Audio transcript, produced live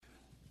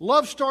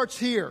Love starts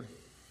here.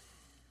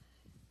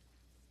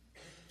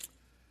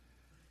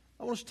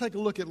 I want us to take a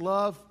look at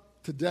love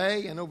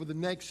today and over the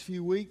next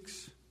few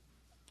weeks.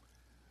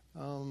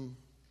 While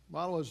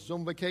I was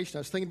on vacation, I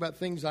was thinking about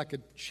things I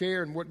could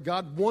share and what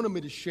God wanted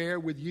me to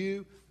share with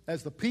you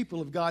as the people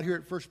of God here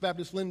at First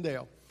Baptist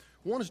Lindale.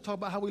 I want us to talk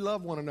about how we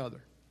love one another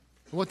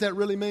and what that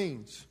really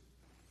means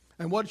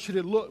and what should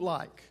it look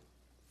like.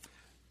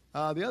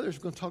 The others are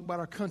going to talk about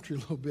our country a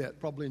little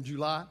bit, probably in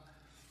July,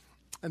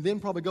 and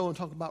then probably go and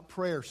talk about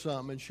prayer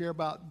some and share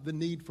about the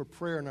need for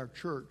prayer in our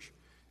church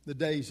the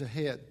days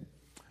ahead.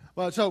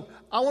 So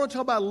I want to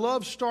talk about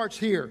love starts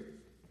here.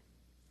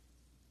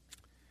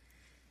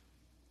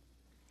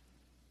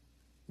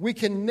 We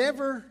can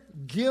never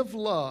give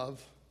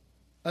love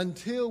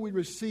until we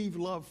receive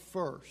love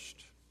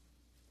first.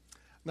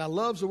 Now,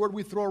 love's a word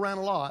we throw around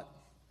a lot.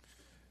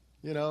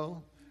 You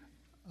know,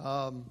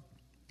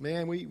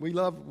 man, we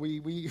love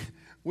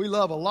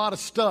a lot of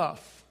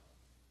stuff.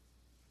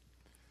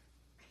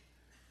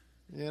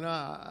 You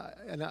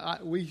know,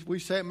 we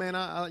say, man,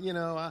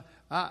 I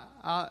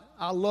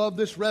love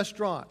this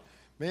restaurant.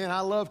 Man, I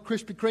love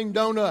Krispy Kreme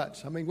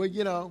donuts. I mean, we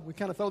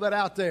kind of throw that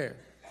out there.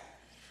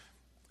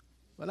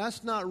 But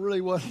that's not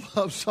really what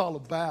love's all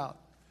about.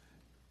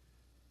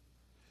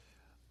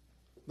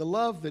 The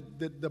love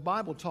that the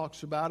Bible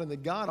talks about and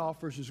that God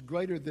offers is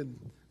greater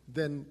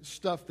than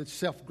stuff that's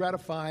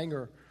self-gratifying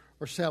or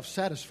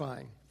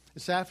self-satisfying.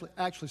 It's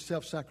actually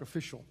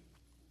self-sacrificial.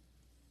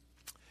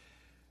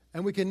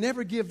 And we can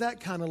never give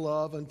that kind of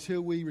love until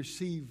we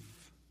receive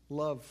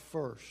love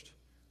first.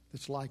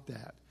 It's like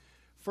that.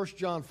 1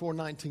 John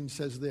 4:19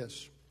 says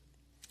this.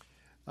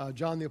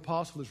 John the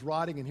Apostle is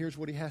writing, and here's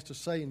what he has to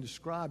say in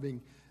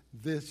describing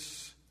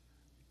this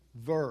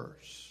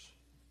verse.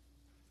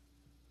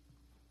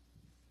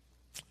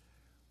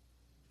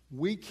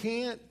 We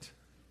can't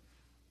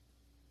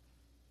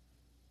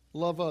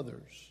love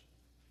others.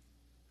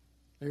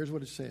 Here's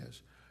what it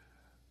says.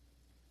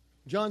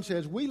 John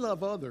says, we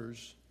love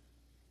others,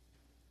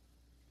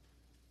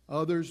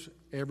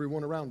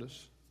 everyone around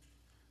us,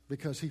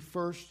 because he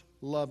first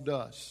loved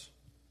us.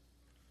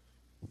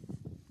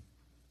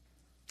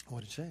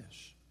 What it says.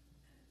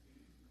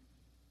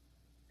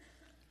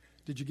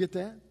 Did you get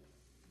that?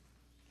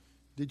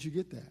 Did you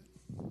get that?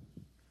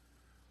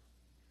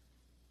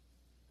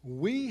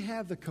 We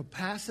have the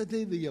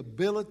capacity, the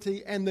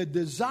ability, and the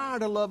desire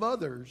to love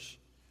others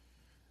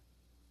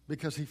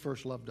because he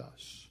first loved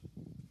us.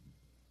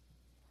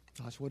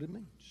 That's what it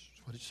means.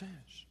 That's what it says.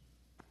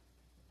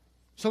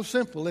 So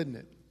simple, isn't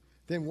it?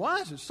 Then why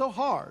is it so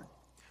hard?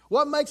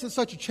 What makes it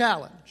such a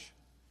challenge?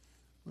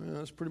 Well,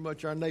 that's pretty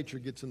much our nature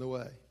gets in the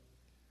way.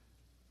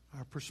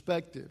 Our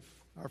perspective,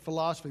 our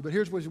philosophy. But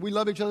here's what we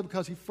love each other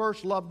because he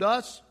first loved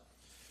us.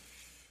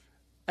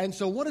 And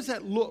so what does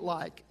that look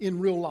like in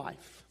real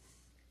life?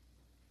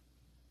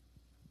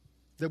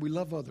 That we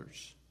love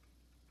others.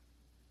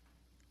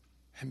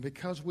 And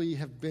because we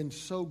have been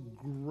so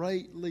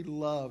greatly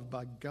loved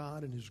by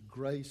God and his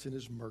grace and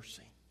his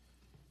mercy.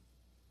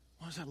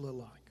 What does that look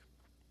like?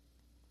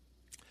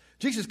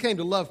 Jesus came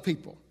to love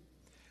people.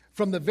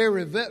 From the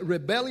very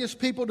rebellious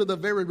people to the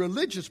very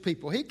religious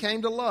people, he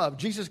came to love.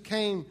 Jesus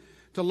came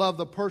to love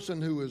the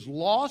person who is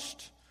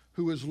lost,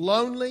 who is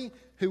lonely,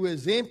 who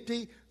is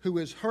empty, who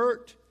is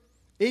hurt,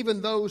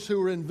 even those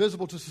who are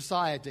invisible to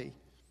society.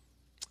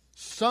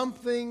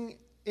 Something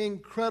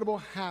incredible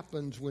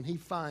happens when he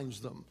finds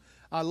them.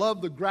 I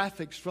love the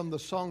graphics from the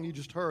song you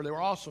just heard. They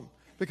were awesome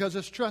because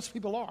it's trust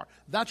people are.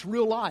 That's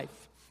real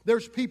life.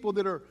 There's people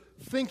that are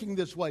thinking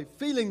this way,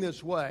 feeling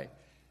this way,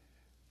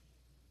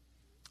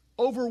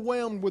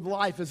 overwhelmed with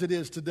life as it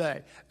is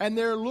today. And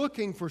they're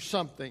looking for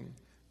something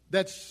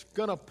that's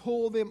going to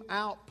pull them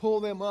out, pull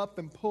them up,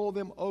 and pull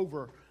them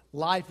over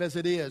life as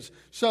it is.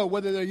 So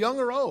whether they're young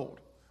or old,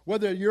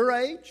 whether they're your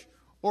age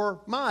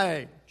or my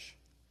age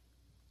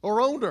or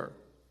older,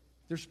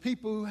 there's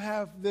people who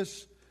have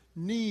this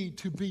need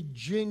to be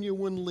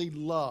genuinely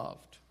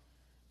loved.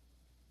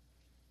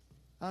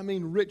 I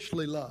mean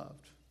richly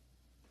loved,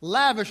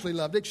 lavishly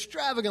loved,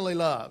 extravagantly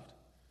loved.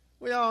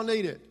 We all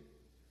need it.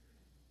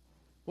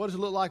 What does it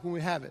look like when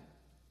we have it?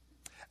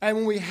 And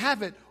when we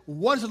have it,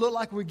 what does it look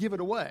like when we give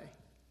it away?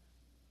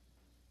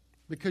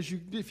 Because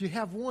if you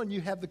have one,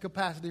 you have the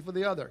capacity for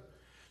the other.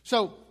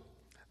 So,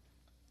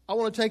 I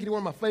want to take you to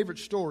one of my favorite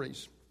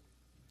stories.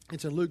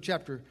 It's in Luke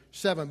chapter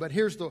 7, but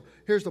here's the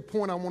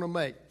point I want to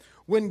make.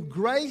 When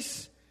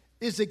grace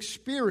is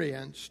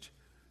experienced,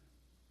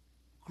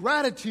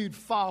 gratitude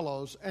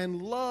follows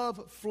and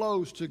love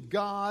flows to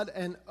God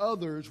and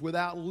others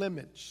without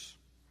limits.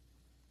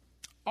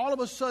 All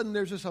of a sudden,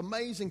 there's this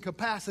amazing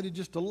capacity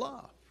just to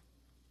love,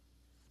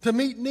 to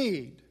meet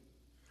need,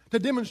 to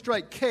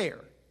demonstrate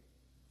care,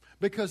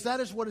 because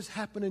that is what has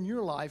happened in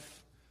your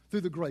life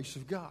through the grace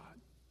of God.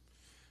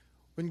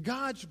 When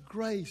God's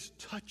grace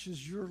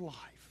touches your life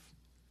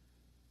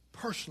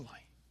personally,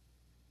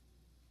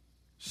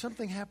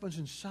 something happens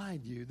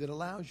inside you that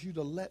allows you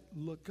to let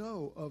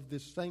go of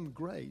this same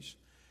grace,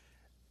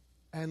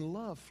 and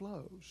love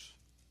flows.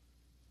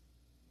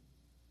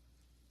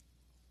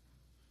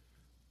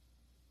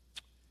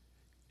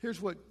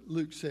 Here's what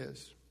Luke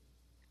says.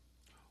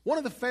 One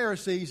of the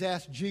Pharisees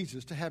asked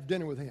Jesus to have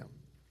dinner with him.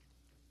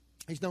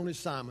 He's known as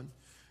Simon.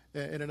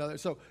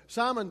 So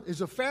Simon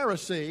is a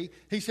Pharisee.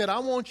 He said, I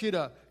want you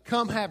to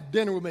come have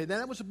dinner with me. Now,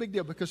 that was a big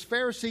deal because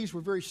Pharisees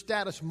were very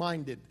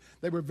status-minded.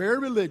 They were very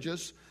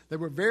religious. They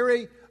were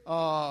very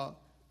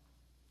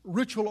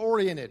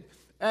ritual-oriented.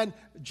 And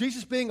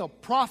Jesus being a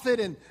prophet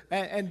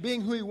and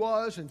being who he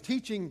was and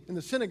teaching in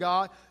the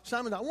synagogue,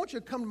 Simon, I want you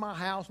to come to my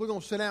house. We're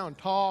going to sit down and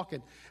talk,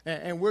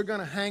 and we're going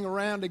to hang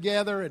around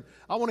together. And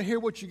I want to hear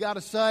what you got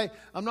to say.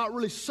 I'm not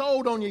really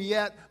sold on you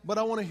yet, but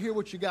I want to hear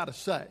what you got to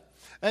say.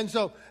 And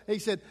so he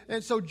said,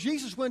 and so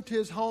Jesus went to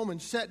his home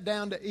and sat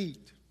down to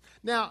eat.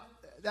 Now,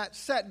 that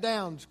sat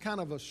down's kind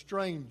of a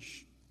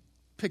strange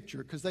picture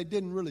because they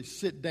didn't really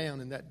sit down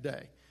in that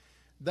day.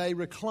 They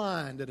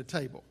reclined at a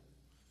table.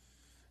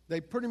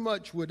 They pretty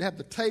much would have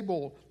the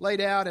table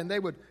laid out, and they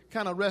would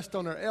kind of rest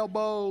on their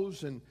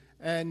elbows,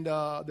 and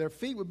their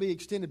feet would be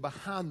extended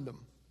behind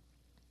them.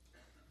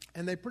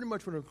 And they pretty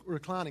much were in a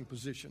reclining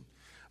position.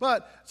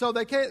 But so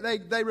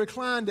they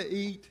reclined to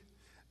eat,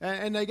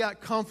 and they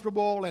got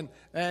comfortable, and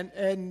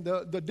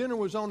the dinner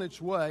was on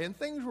its way, and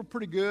things were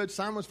pretty good.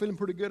 Simon was feeling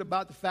pretty good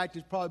about the fact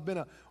it's probably been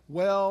a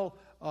well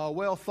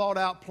thought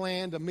out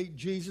plan to meet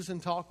Jesus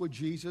and talk with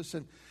Jesus,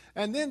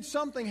 and then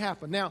something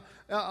happened. Now,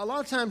 a lot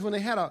of times when they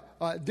had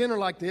a dinner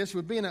like this, it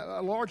would be in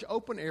a large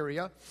open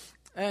area,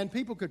 and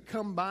people could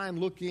come by and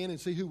look in and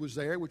see who was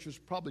there, which was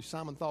probably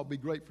Simon thought would be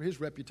great for his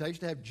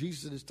reputation to have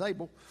Jesus at his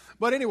table.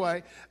 But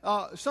anyway,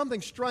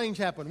 something strange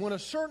happened. When a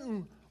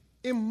certain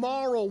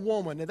immoral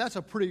woman, and that's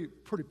a pretty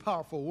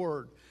powerful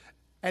word,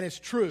 and it's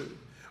true.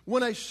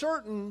 When a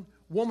certain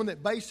woman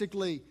that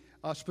basically,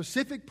 a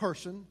specific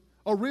person,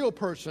 a real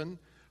person,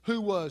 who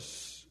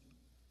was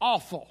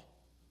awful,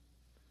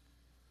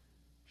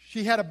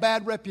 she had a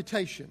bad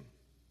reputation.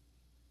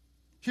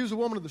 She was a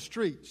woman of the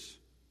streets.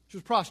 She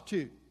was a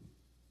prostitute.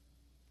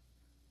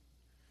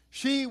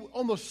 She,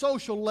 on the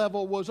social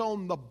level, was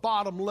on the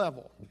bottom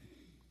level.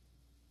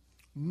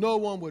 No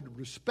one would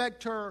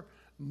respect her.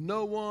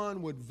 No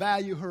one would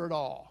value her at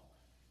all.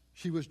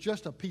 She was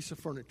just a piece of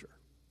furniture.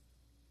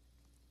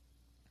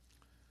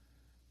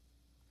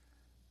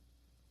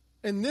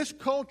 In this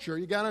culture,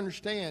 you got to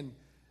understand,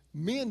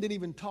 men didn't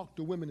even talk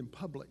to women in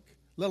public,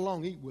 let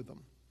alone eat with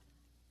them.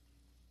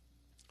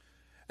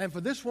 And for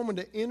this woman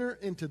to enter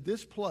into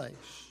this place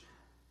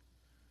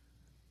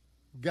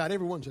got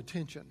everyone's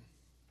attention.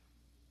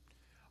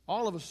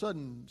 All of a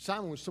sudden,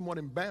 Simon was somewhat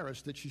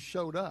embarrassed that she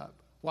showed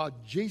up while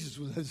Jesus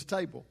was at his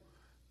table.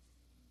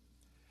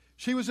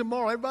 She was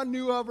immoral. Everybody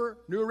knew of her,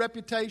 knew her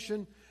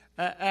reputation,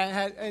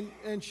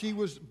 and she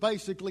was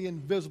basically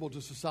invisible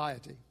to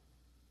society.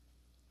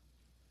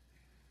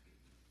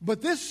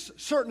 But this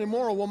certain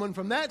immoral woman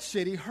from that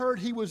city heard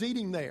he was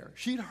eating there.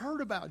 She'd heard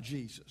about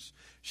Jesus.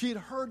 She had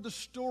heard the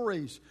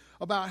stories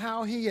about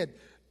how he had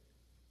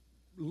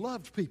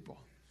loved people,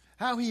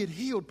 how he had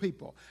healed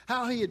people,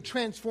 how he had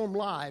transformed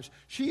lives.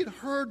 She had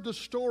heard the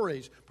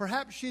stories.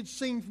 Perhaps she had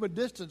seen from a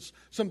distance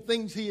some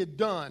things he had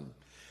done.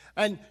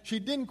 And she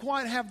didn't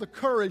quite have the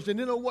courage and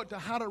didn't know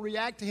how to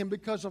react to him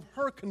because of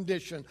her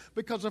condition,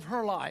 because of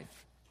her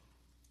life.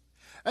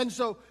 And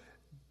so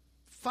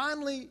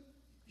finally,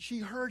 she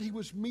heard he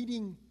was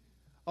meeting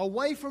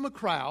away from a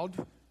crowd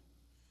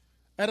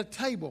at a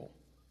table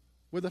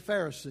with a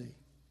Pharisee.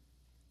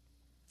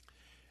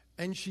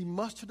 And she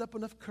mustered up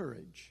enough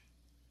courage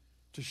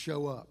to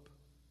show up.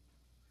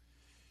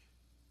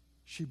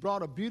 She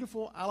brought a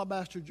beautiful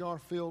alabaster jar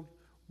filled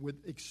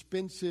with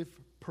expensive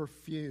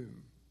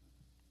perfume.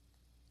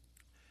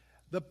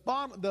 The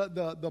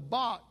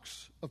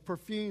box of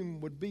perfume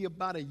would be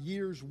about a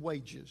year's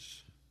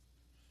wages.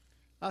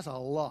 That's a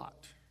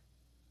lot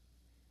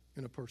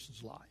in a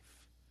person's life.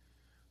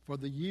 For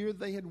the year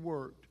they had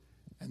worked,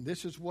 and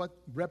this is what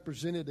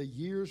represented a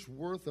year's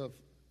worth of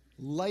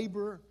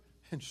labor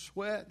and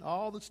sweat and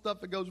all the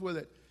stuff that goes with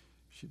it,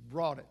 she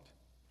brought it.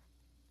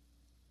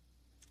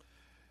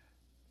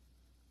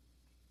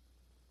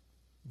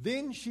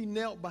 Then she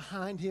knelt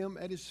behind him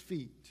at his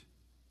feet.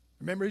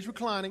 Remember, he's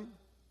reclining.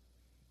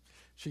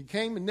 She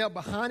came and knelt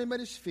behind him at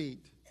his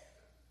feet,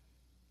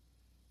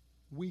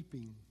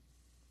 weeping.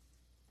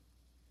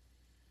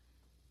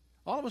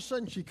 All of a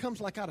sudden, she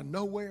comes like out of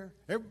nowhere.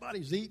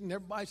 Everybody's eating.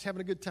 Everybody's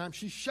having a good time.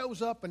 She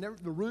shows up, and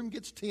the room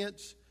gets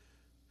tense.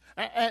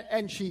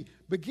 And she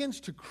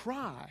begins to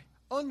cry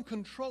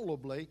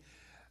uncontrollably,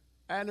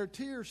 and her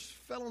tears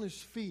fell on his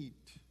feet.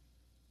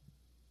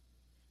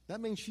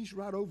 That means she's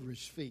right over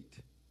his feet.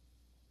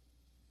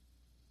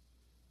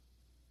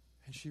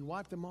 And she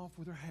wiped them off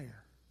with her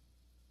hair.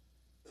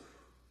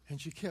 And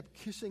she kept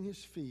kissing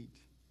his feet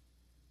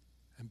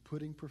and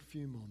putting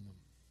perfume on them.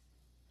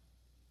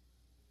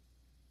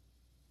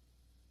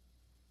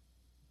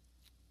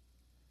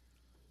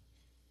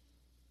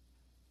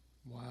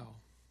 Wow.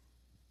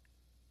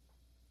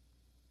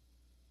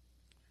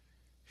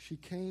 She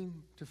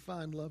came to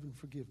find love and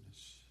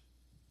forgiveness.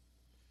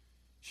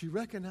 She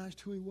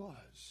recognized who he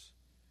was.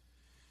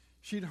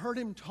 She'd heard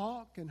him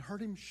talk and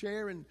heard him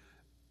share, and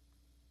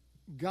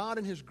God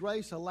in His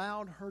grace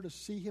allowed her to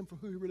see Him for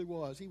who He really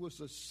was. He was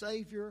the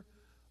Savior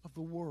of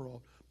the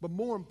world, but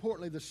more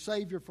importantly, the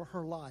Savior for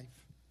her life.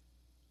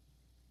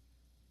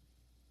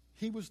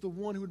 He was the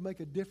one who would make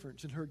a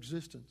difference in her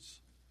existence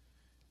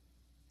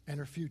and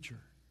her future.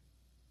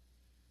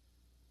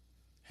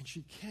 And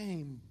she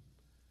came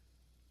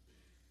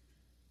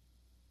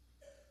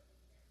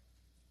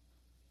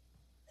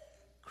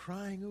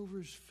crying over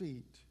His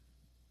feet.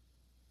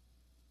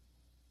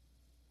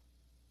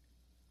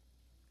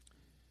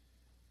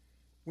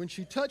 When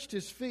she touched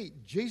His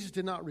feet, Jesus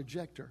did not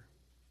reject her,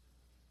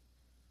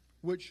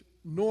 which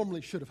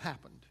normally should have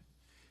happened.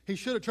 He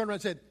should have turned around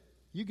and said,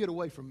 "You get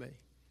away from me.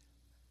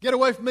 Get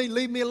away from me,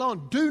 leave me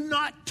alone. Do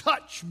not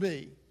touch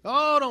me.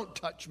 Oh, don't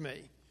touch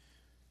me."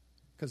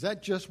 Because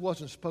that just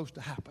wasn't supposed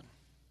to happen.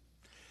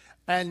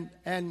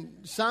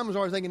 And Simon's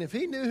always thinking, if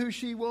he knew who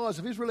she was,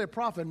 if he's really a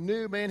prophet,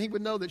 man, he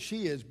would know that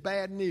she is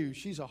bad news.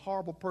 She's a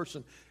horrible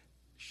person.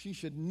 She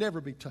should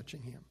never be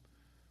touching him.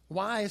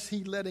 Why is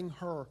he letting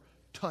her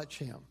touch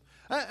him?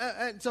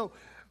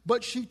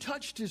 But she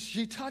touched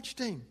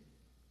him.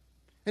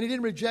 And he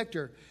didn't reject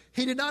her.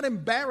 He did not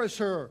embarrass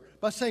her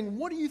by saying,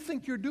 "What do you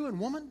think you're doing,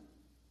 woman?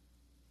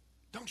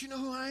 Don't you know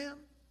who I am?"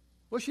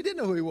 Well, she did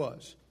know who he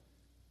was.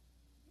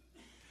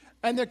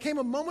 And there came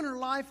a moment in her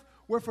life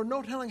where, for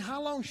no telling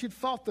how long she'd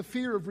fought the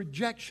fear of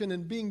rejection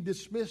and being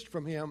dismissed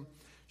from him,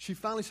 she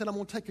finally said, "I'm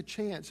going to take a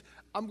chance.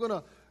 I'm going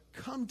to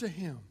come to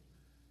him,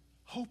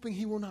 hoping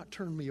he will not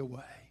turn me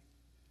away."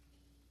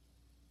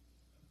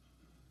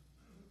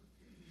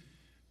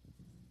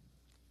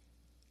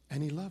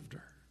 And he loved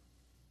her.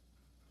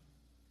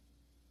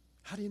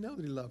 How do you know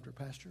that he loved her,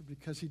 Pastor?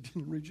 Because he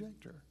didn't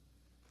reject her.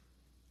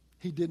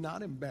 He did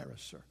not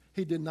embarrass her.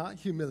 He did not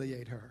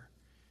humiliate her.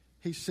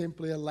 He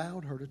simply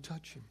allowed her to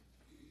touch him.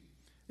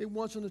 It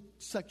wasn't a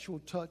sexual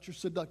touch or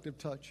seductive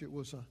touch. It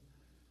was a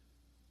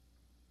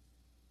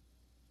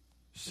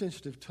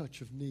sensitive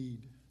touch of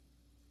need.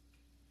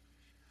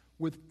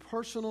 With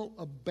personal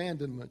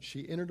abandonment,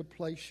 she entered a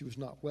place she was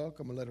not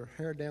welcome and let her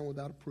hair down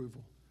without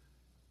approval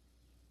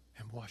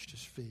and washed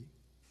his feet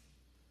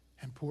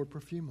and poured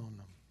perfume on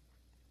them.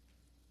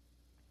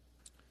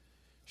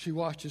 She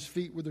washed his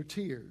feet with her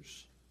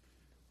tears.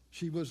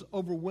 She was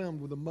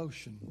overwhelmed with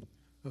emotion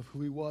of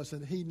who he was.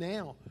 And he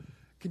now,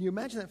 can you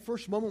imagine that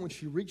first moment when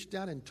she reached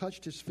out and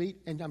touched his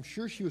feet? And I'm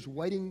sure she was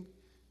waiting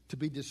to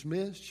be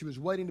dismissed. She was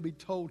waiting to be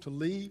told to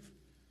leave.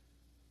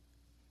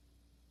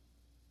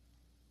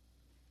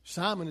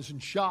 Simon is in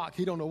shock.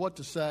 He don't know what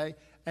to say.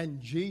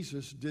 And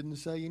Jesus didn't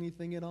say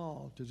anything at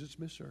all to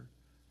dismiss her.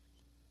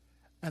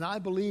 And I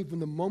believe when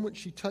the moment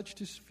she touched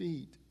his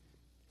feet,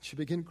 she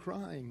began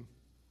crying.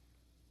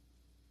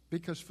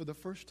 Because for the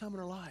first time in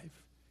her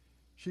life,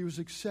 she was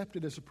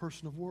accepted as a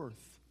person of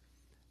worth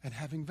and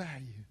having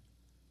value.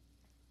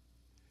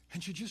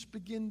 And she just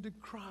began to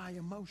cry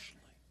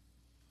emotionally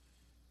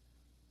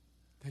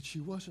that she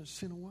wasn't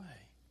sent away.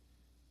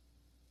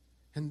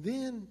 And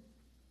then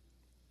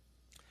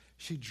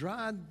she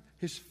dried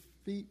his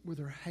feet with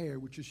her hair,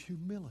 which is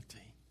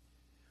humility.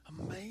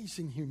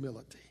 Amazing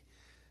humility.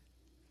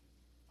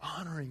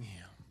 Honoring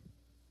him.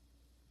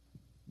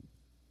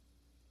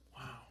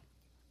 Wow.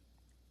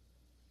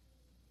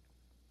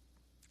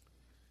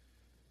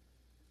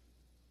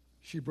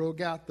 She broke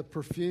out the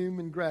perfume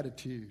and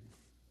gratitude.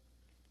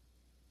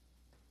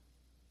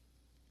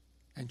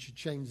 And she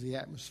changed the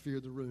atmosphere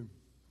of the room.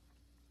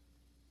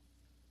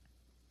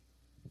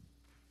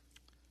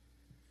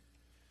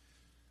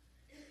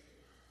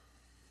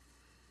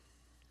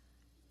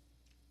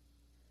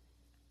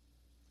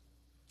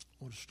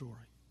 What a story.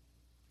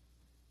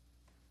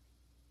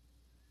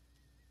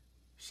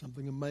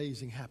 Something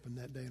amazing happened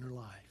that day in her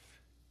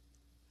life.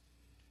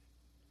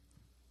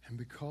 And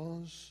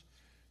because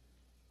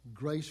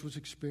grace was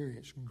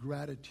experienced,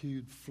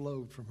 gratitude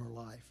flowed from her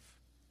life.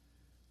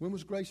 When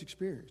was grace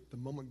experienced? The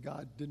moment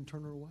God didn't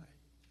turn her away.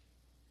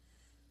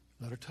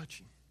 Let her touch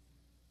him.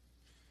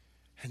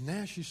 And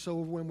now she's so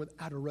overwhelmed with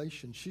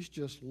adoration. She's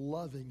just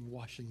loving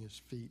washing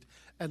his feet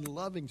and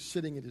loving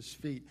sitting at his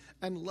feet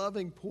and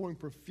loving pouring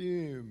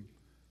perfume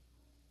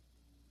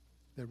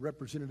that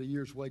represented a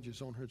year's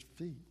wages on her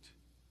feet.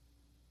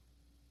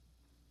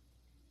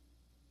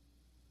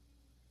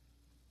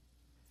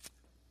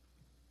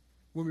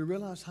 When we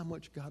realize how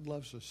much God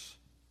loves us,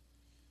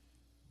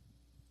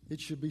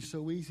 it should be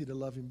so easy to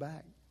love him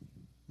back,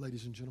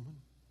 ladies and gentlemen,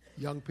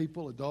 young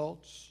people,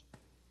 adults.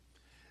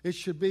 It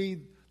should be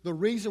the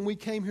reason we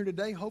came here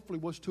today, hopefully,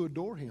 was to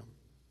adore him.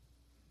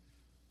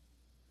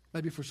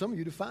 Maybe for some of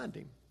you to find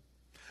him.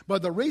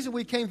 But the reason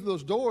we came through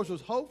those doors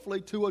was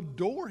hopefully to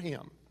adore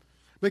him.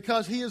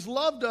 Because he has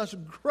loved us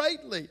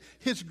greatly.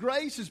 His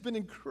grace has been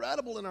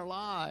incredible in our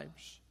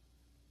lives.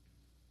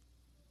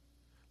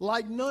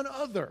 Like none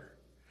other.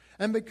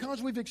 And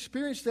because we've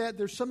experienced that,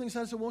 there's something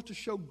inside us that wants to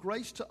show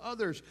grace to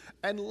others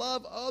and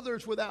love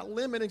others without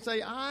limit and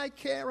say, I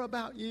care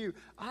about you.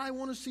 I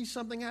want to see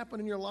something happen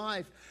in your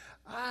life.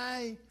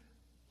 I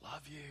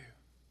love you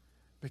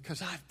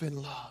because I've been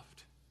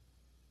loved.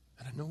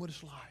 And I know what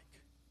it's like.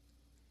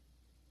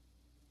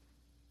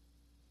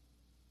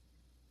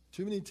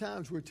 Too many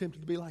times we're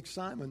tempted to be like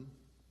Simon.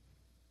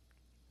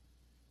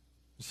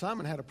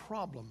 Simon had a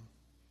problem.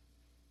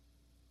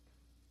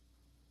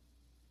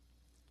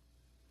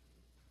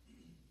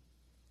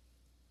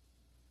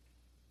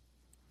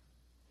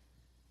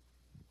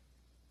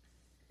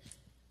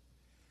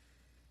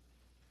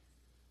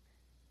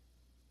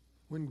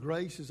 When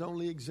grace is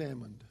only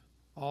examined,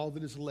 all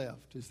that is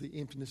left is the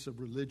emptiness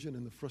of religion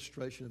and the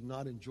frustration of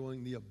not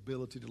enjoying the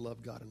ability to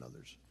love God and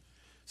others.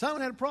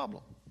 Simon had a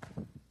problem.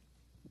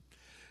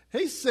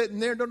 He's sitting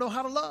there and don't know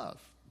how to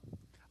love.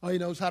 Oh, he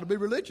knows how to be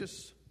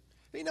religious.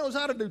 He knows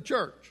how to do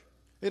church.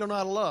 He don't know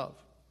how to love.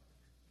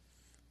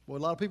 Boy, a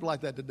lot of people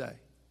like that today.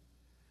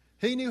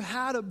 He knew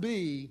how to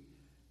be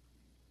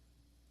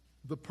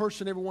the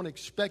person everyone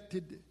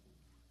expected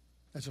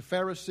as a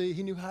Pharisee.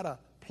 He knew how to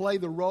play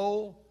the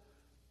role,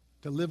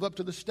 to live up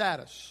to the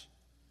status,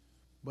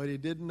 but he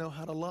didn't know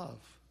how to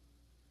love.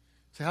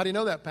 So how do you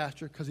know that,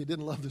 Pastor? Because he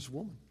didn't love this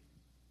woman.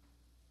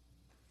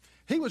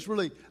 He was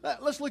really,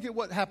 let's look at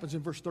what happens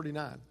in verse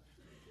 39.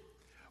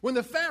 When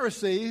the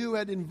Pharisee who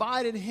had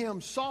invited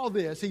him saw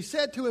this, he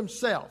said to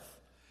himself,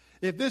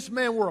 if this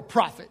man were a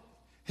prophet,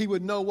 he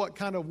would know what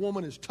kind of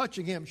woman is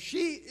touching him.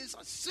 She is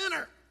a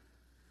sinner.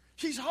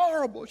 She's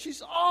horrible.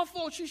 She's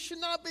awful. She should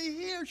not be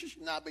here. She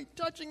should not be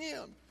touching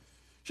him.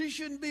 She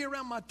shouldn't be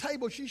around my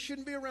table. She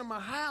shouldn't be around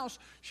my house.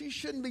 She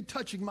shouldn't be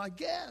touching my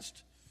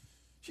guest.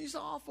 She's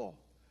awful.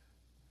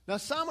 Now,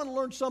 Simon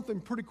learned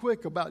something pretty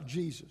quick about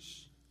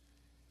Jesus.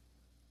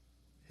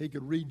 He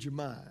could read your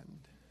mind.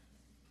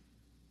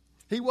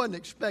 He wasn't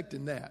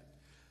expecting that.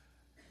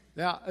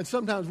 Now, and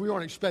sometimes we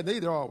aren't expecting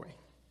either, are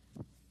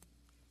we?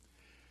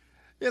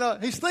 You know,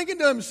 he's thinking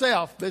to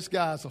himself, this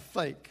guy's a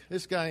fake.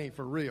 This guy ain't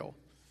for real.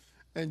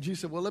 And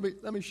Jesus said, well,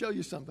 let me show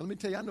you something. Let me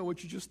tell you, I know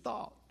what you just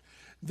thought.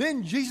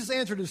 Then Jesus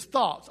answered his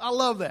thoughts. I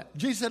love that.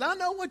 Jesus said, I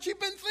know what you've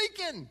been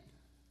thinking.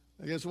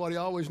 I guess what? He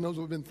always knows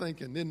what we've been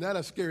thinking. Isn't that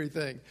a scary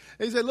thing?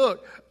 He said,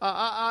 look,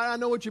 I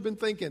know what you've been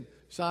thinking,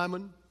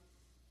 Simon.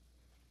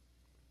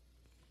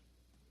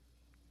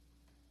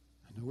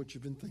 I know what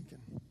you've been thinking.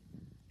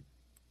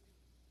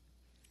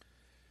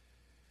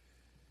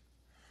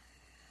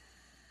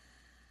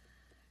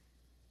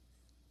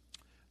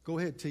 Go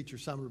ahead, teacher,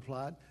 Simon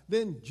replied.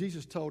 Then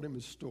Jesus told him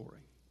his story.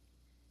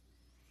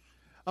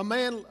 A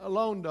man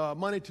loaned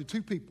money to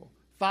two people,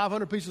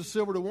 500 pieces of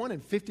silver to one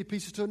and 50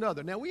 pieces to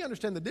another. Now, we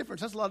understand the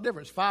difference. That's a lot of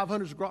difference.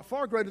 500 is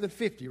far greater than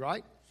 50,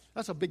 right?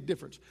 That's a big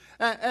difference.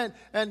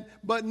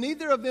 But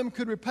neither of them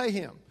could repay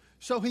him.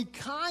 So he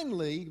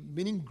kindly,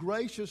 meaning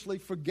graciously,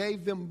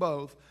 forgave them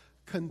both,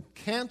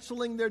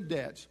 canceling their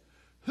debts.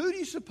 Who do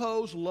you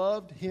suppose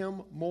loved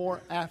him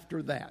more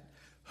after that?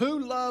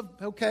 Who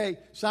loved, okay,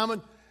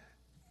 Simon,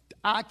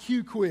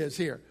 IQ quiz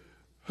here.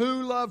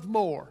 Who loved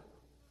more?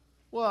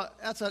 Well,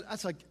 that's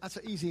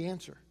an easy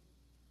answer.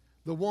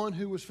 The one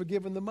who was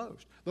forgiven the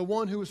most. The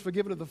one who was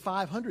forgiven of the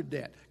 500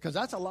 debt. Because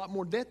that's a lot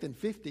more debt than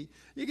 50.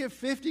 You get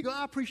 50, you go,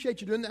 I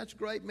appreciate you doing that. That's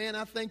great, man.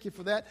 I thank you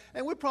for that.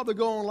 And we'd probably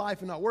go on life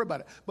and not worry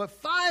about it. But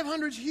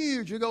 500's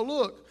huge. You go,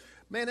 look,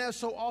 man, that's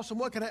so awesome.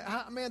 What can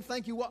man,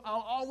 thank you.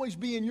 I'll always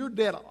be in your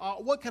debt.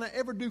 What can I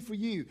ever do for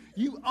you?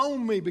 You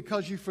own me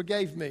because you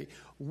forgave me.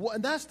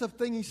 And that's the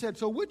thing he said.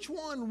 So which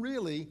one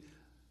really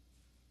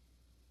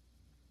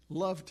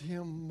loved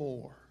him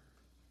more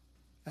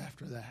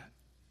after that?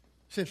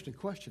 It's an interesting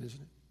question,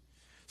 isn't it?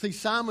 See,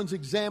 Simon's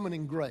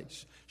examining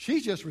grace.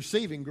 She's just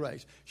receiving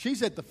grace.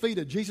 She's at the feet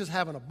of Jesus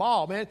having a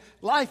ball, man.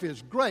 Life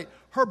is great.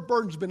 Her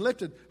burden's been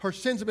lifted. Her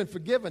sins have been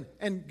forgiven.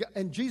 And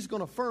Jesus is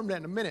going to affirm that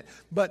in a minute.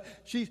 But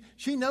she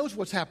knows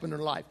what's happened in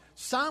her life.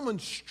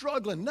 Simon's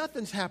struggling.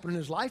 Nothing's happened in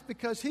his life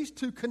because he's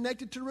too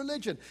connected to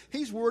religion.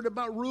 He's worried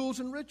about rules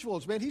and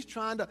rituals, man. He's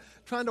trying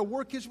to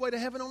work his way to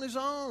heaven on his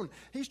own.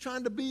 He's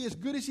trying to be as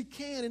good as he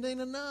can. It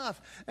ain't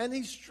enough. And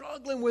he's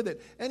struggling with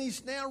it. And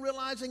he's now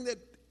realizing that,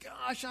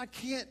 gosh, I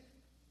can't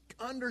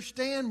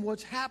understand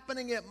what's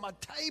happening at my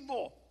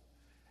table.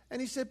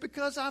 And he said,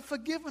 because I've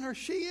forgiven her.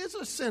 She is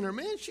a sinner,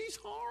 man. She's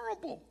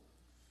horrible.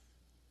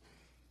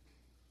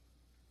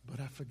 But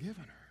I've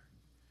forgiven her.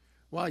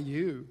 Why,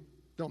 you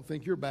don't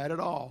think you're bad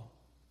at all.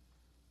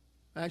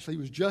 Actually,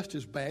 he was just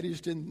as bad. He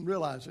just didn't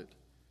realize it.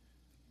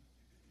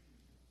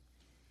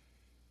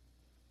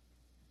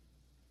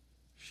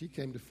 She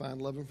came to find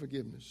love and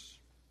forgiveness.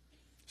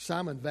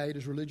 Simon valued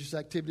his religious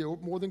activity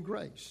more than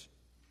grace.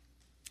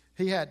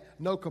 He had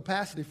no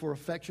capacity for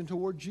affection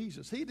toward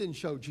Jesus. He didn't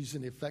show Jesus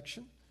any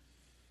affection.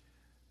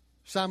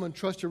 Simon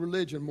trusted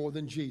religion more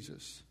than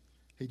Jesus.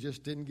 He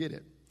just didn't get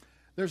it.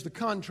 There's the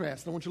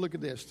contrast. I want you to look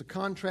at this. The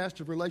contrast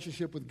of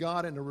relationship with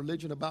God and a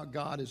religion about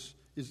God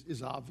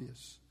is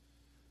obvious.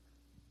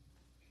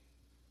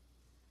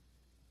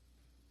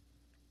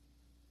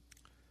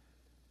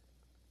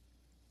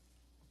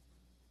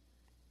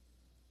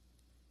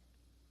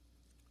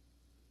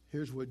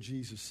 Here's what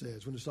Jesus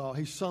says.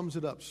 He sums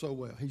it up so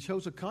well. He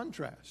shows a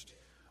contrast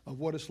of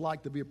what it's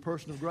like to be a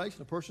person of grace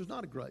and a person who's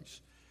not of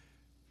grace.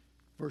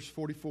 Verse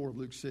 44 of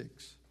Luke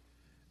 6.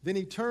 Then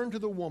he turned to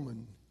the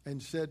woman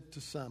and said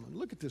to Simon,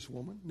 look at this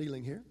woman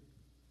kneeling here.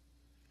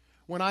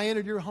 When I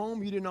entered your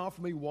home, you didn't offer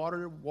me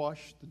water to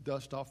wash the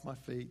dust off my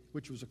feet,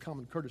 which was a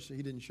common courtesy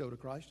he didn't show to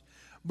Christ.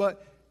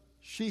 But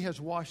she has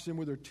washed them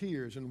with her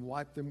tears and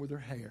wiped them with her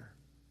hair.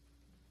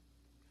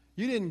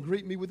 You didn't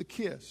greet me with a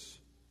kiss,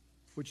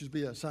 which would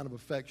be a sign of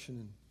affection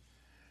and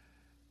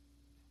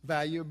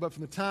value. But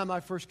from the time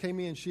I first came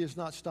in, she has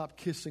not stopped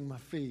kissing my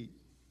feet.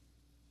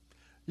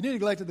 You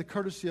neglected the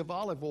courtesy of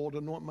olive oil to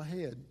anoint my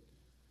head,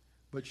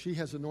 but she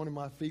has anointed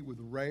my feet with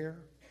rare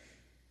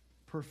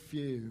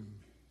perfume.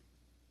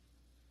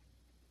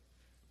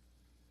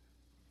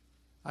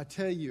 I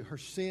tell you, her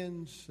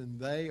sins, and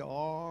they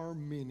are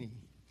many.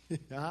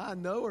 I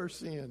know her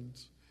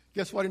sins.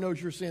 Guess what? He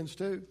knows your sins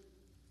too.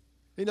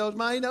 He knows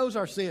mine. He knows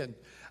our sin.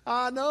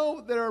 I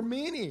know there are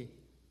many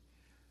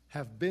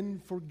have been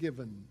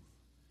forgiven.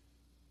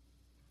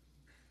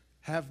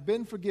 Have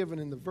been forgiven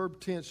in the verb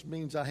tense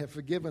means I have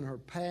forgiven her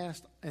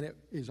past, and it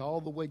is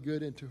all the way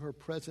good into her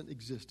present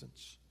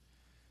existence.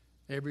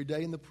 Every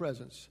day in the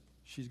presence,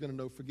 she's going to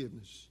know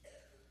forgiveness.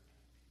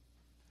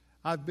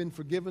 I've been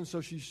forgiven, so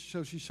she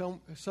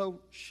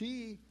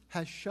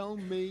has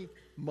shown me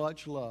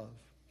much love.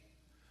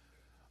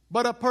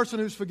 But a person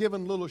who's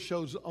forgiven little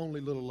shows only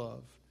little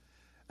love.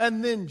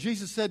 And then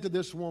Jesus said to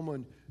this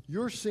woman,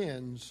 your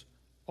sins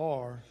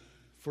are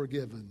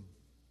forgiven.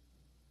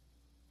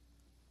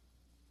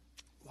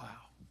 Wow.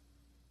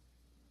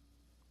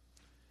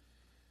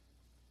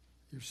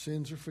 Your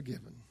sins are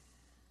forgiven.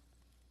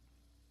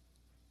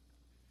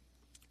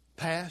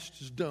 Past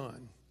is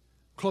done.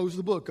 Close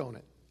the book on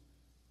it.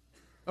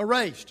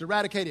 Erased,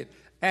 eradicated.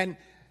 And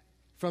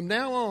from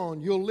now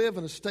on, you'll live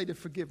in a state of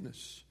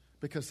forgiveness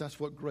because that's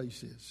what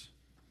grace is.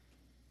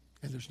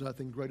 And there's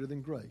nothing greater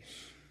than grace.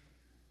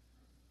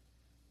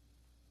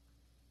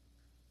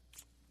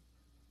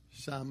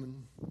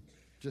 Simon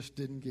just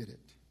didn't get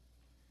it.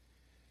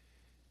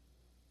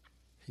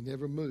 He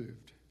never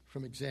moved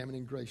from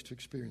examining grace to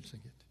experiencing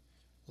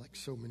it, like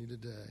so many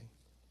today.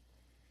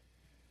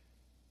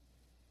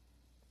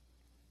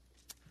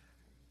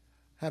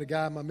 Had a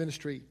guy in my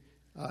ministry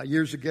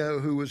years ago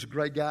who was a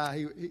great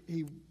guy.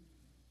 He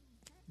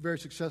very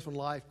successful in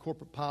life,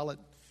 corporate pilot,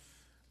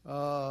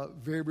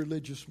 very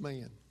religious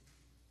man,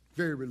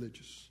 very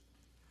religious.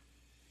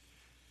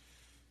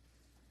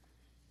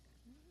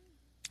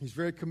 He's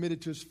very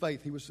committed to his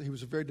faith. He was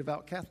a very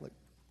devout Catholic.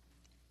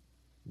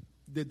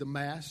 Did the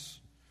Mass,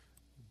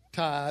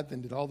 tithed,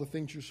 and did all the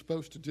things you're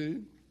supposed to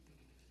do.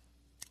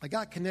 I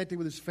got connected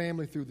with his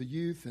family through the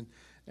youth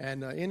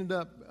and ended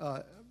up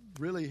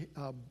really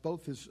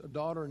both his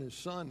daughter and his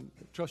son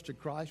trusted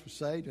Christ, was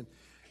saved,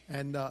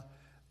 and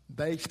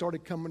they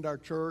started coming to our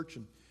church,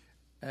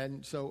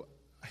 and so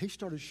he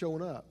started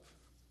showing up.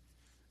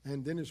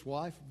 And then his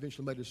wife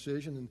eventually made a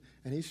decision,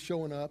 and he's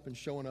showing up,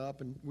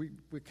 and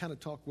we kind of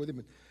talked with him.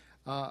 And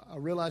I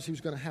realized he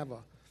was going to have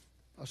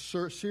a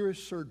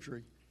serious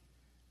surgery.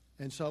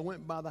 And so I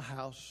went by the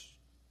house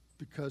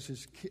because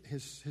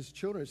his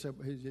children,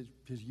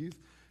 his youth,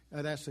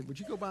 had asked him, would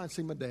you go by and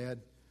see my dad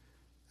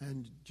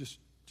and just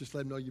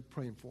let him know you're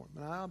praying for him?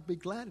 And I'd be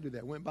glad to do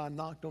that. Went by and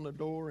knocked on the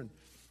door,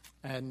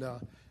 and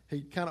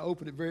he kind of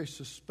opened it very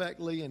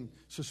suspectly and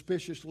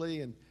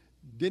suspiciously and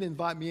didn't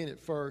invite me in at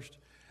first.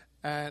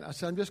 And I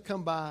said, I'm just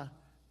come by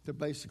to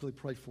basically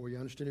pray for you. I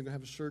understand you're going to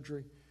have a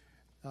surgery,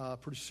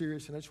 pretty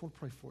serious, and I just want to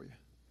pray for you.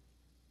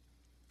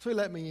 So he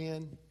let me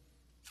in,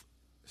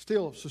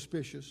 still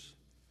suspicious.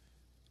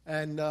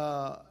 And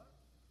all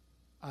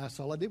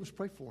I did was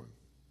pray for him.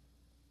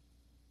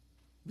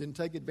 Didn't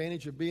take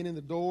advantage of being in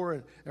the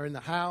door or in the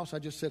house. I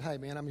just said, hey,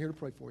 man, I'm here to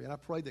pray for you. And I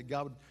prayed that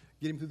God would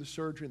get him through the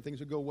surgery and things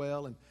would go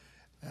well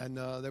and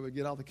they would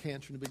get all the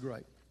cancer and it'd be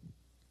great.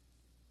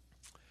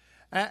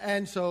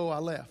 And so I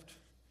left.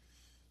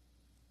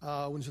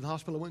 When he was in the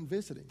hospital, I went and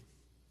visited him,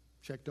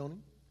 checked on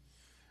him.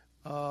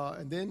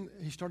 And then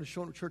he started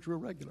showing up at church real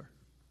regular.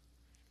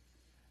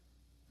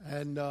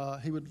 And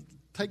he would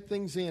take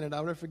things in. And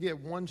I'll never forget,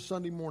 one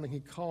Sunday morning, he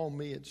called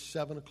me at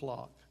 7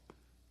 o'clock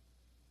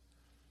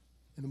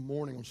in the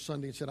morning on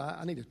Sunday and said,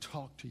 I need to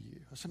talk to you.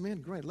 I said,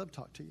 man, great, I'd love to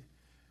talk to you.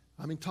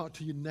 I mean, talk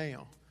to you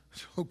now. I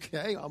said,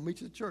 okay, I'll meet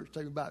you at church.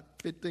 Take me about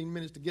 15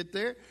 minutes to get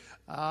there.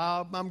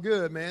 I'm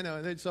good, man.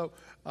 And so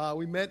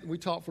we met and we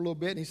talked for a little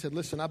bit. And he said,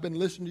 listen, I've been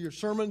listening to your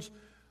sermons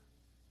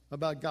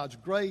about God's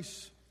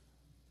grace,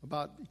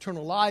 about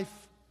eternal life,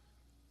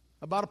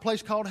 about a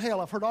place called hell.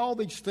 I've heard all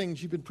these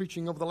things you've been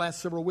preaching over the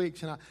last several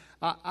weeks, and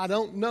I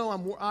don't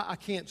know. I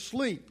can't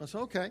sleep. I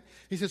said, okay.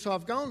 He said, so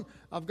I've gone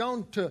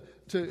to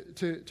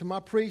my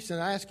priest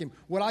and I asked him,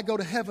 would I go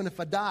to heaven if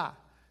I die?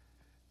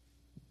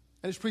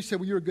 And his priest said,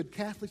 well, you're a good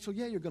Catholic, so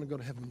yeah, you're going to go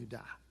to heaven when you die.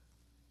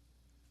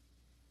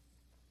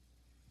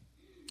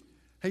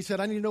 He said,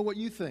 I need to know what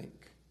you think.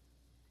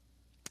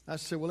 I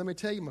said, well, let me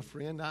tell you, my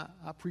friend, I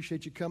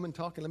appreciate you coming and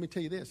talking. Let me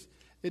tell you this.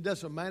 It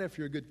doesn't matter if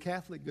you're a good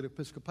Catholic, good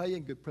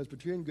Episcopalian, good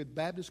Presbyterian, good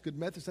Baptist, good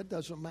Methodist. That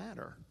doesn't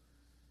matter.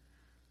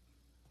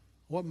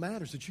 What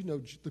matters is that you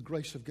know the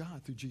grace of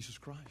God through Jesus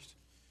Christ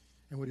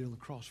and what he did on the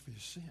cross for your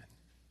sin.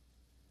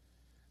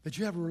 That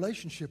you have a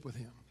relationship with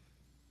him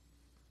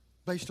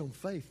based on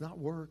faith, not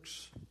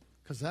works.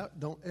 because that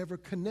don't ever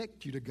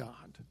connect you to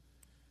God.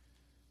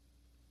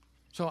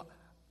 So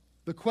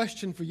the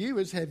question for you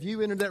is, have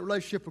you entered that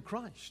relationship with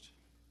Christ?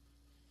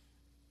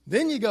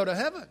 Then you go to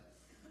heaven.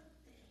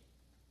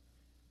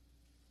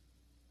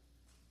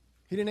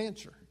 He didn't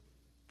answer.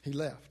 He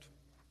left.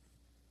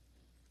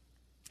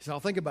 He said,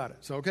 I'll think about it.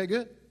 So, okay,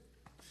 good.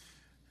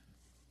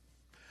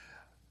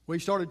 We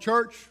started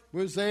church.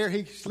 We was there.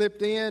 He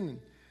slipped in.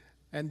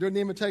 And during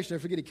the invitation, I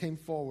forget, he came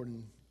forward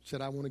and said,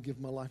 I want to give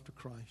my life to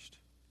Christ.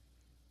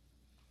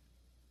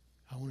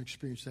 I want to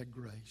experience that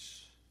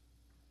grace.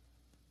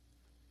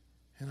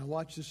 And I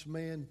watched this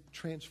man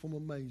transform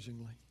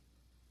amazingly.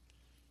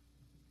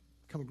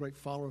 Become a great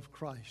follower of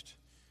Christ.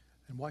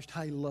 And watched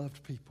how he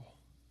loved people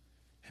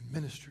and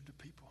ministered to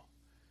people.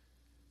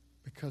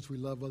 Because we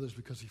love others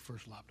because he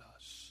first loved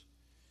us.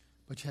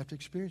 But you have to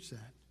experience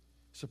that.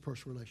 It's a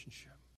personal relationship.